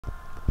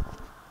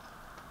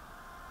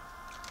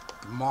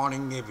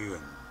Morning, everyone.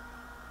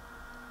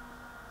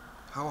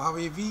 How have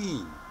you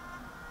been?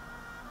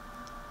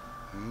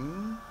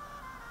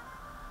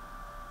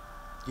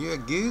 You are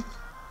good?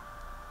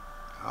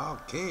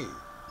 Okay.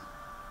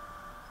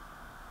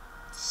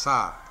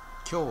 さあ、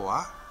今日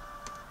は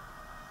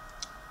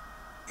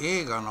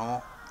映画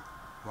の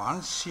ワ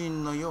ンシー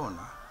ンのよう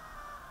な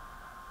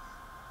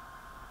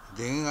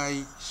恋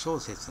愛小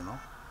説の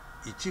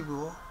一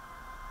部を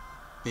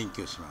勉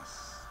強しま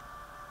す。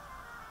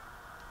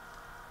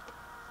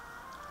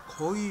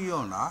こういう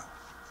ような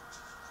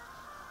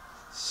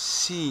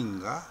シーン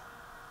が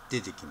出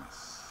てきま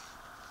す。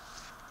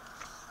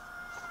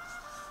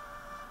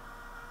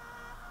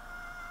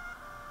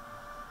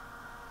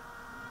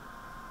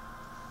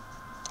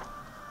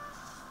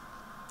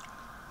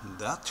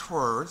That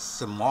was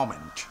the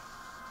moment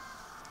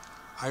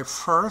I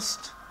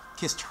first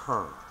kissed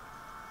her.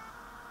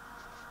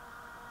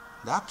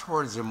 That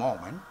was the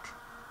moment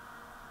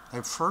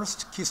I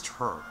first kissed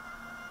her.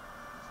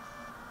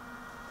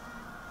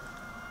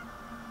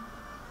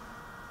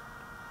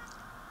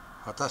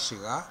 私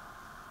が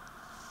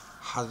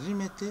初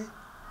めて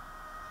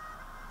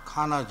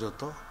彼女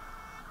と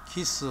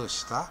キスを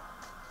した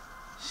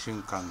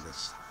瞬間で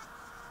し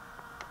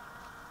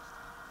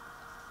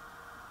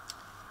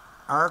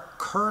た。Our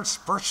cars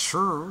brushed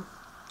through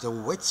the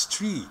wet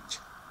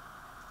street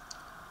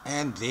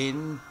and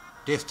then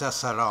left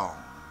us alone.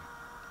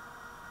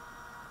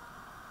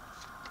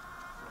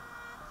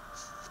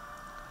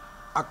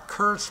 Our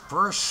cars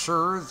brushed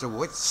through the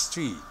wet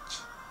street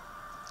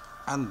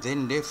and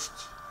then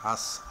left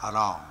us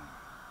alone.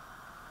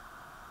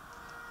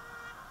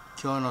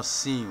 今日の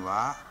シーン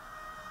は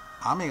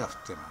雨が降っ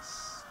ていま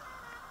す。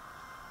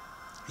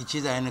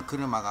一台の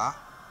車が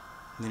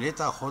濡れ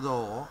た歩道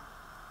を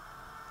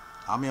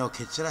雨を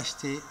蹴散らし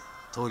て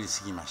通り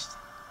過ぎました。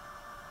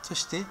そ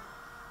して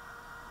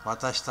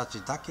私た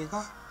ちだけ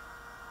が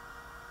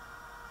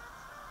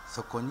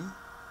そこに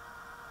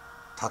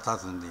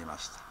佇んでいま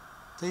した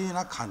というよう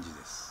な感じ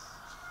です。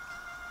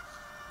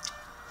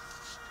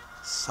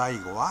最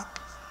後は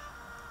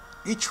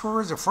It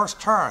was the first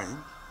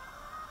time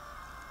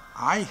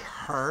I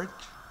heard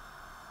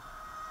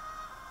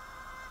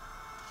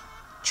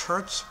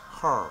touch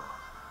her.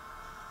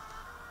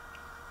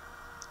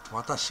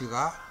 私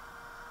が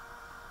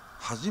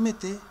初め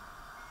て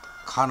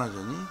彼女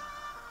に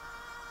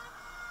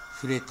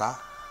触れた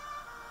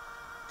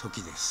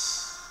時で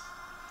す。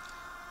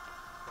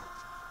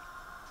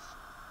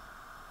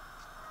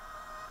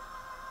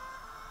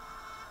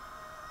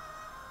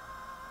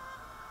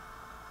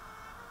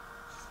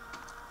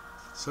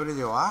それ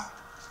では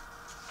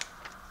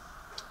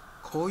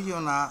こういうよ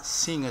うな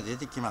シーンが出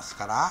てきます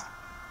から、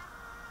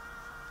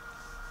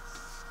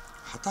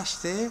果たし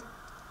て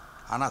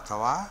あなた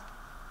は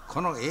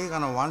この映画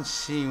のワン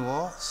シーン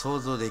を想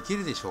像でき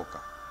るでしょう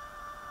か。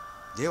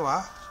で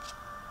は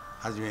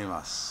始め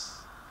ま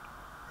す。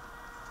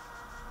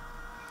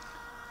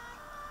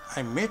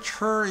I met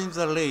her in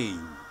the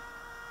lane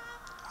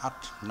at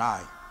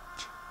night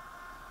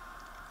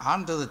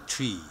under the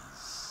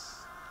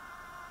trees.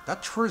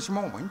 That first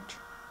moment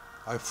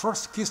I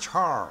first kissed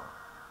her.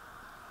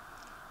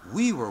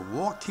 We were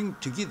walking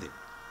together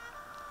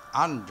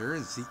under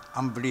the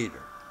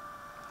umbrella,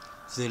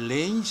 the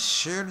rain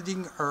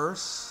shielding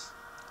us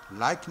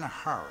like a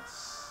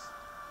house.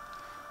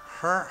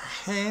 Her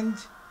hand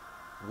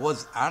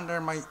was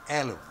under my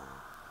elbow,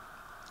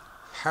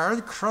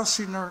 held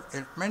crossing her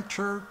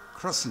elemental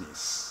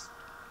closeness.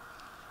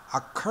 A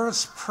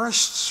curse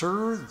pressed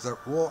through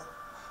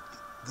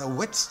the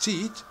wet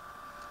street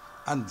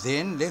and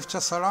then left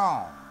us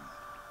alone.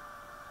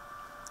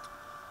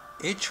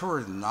 It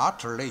was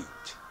not late,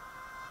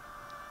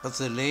 but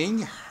the rain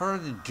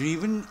had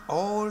driven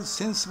all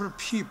sensible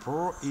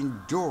people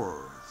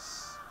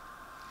indoors.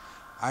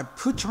 I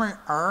put my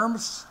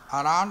arms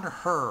around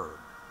her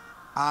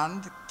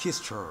and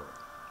kissed her.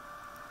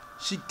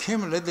 She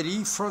came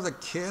readily for the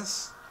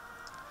kiss,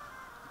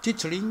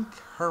 tickling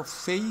her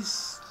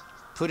face,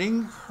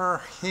 putting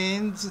her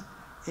hands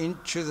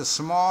into the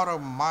small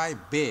of my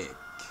back.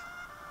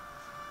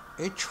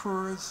 It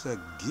was a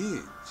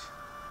good,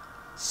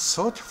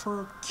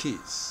 thoughtful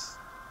kiss.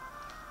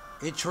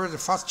 It was the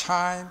first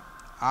time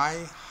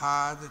I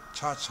had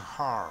touched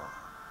her.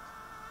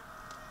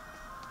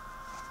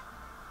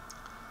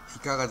 い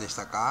かがでし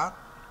たか？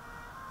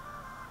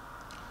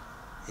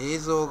映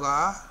像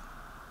が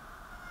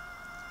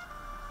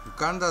浮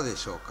かんだで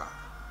しょうか？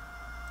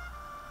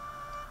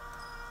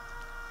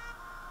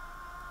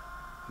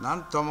な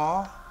んと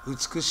も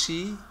美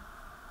しい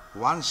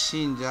ワンシ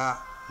ーンじゃ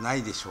な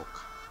いでしょうか。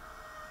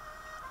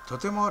と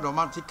てもロ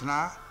マンティック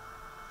な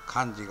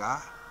感じ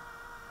が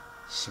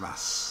しま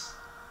す。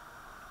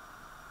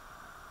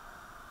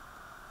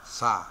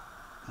さ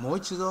あ、もう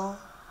一度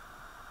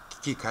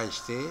聞き返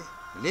して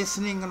リ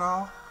スニング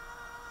の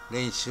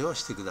練習を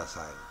してくだ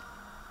さ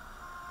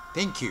い。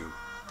Thank you.